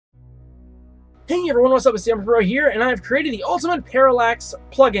Hey everyone, what's up? It's Pro here, and I have created the ultimate Parallax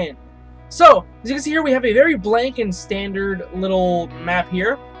plugin. So, as you can see here, we have a very blank and standard little map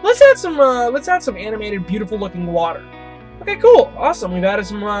here. Let's add some animated, beautiful-looking water. Okay, cool, awesome. We've added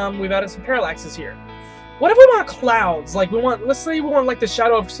some parallaxes here. What if we want clouds? Let's say we want like the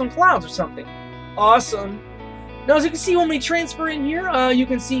shadow of some clouds or something. Awesome. Now, as you can see, when we transfer in here, you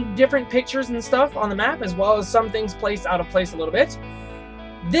can see different pictures and stuff on the map, as well as some things placed out of place a little bit.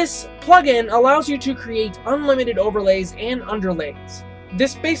 This plugin allows you to create unlimited overlays and underlays.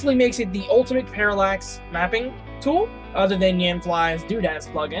 This basically makes it the ultimate parallax mapping tool, other than Yanfly's Doodads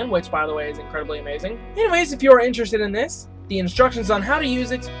plugin, which, by the way, is incredibly amazing. Anyways, if you are interested in this, the instructions on how to use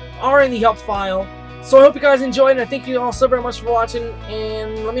it are in the help file. So I hope you guys enjoyed, and I thank you all so very much for watching,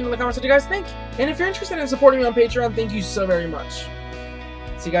 and let me know in the comments what you guys think. And if you're interested in supporting me on Patreon, thank you so very much.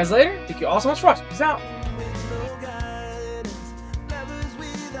 See you guys later. Thank you all so much for watching. Peace out.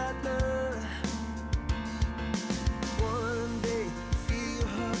 One day, feel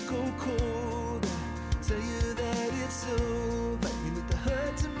her go cold.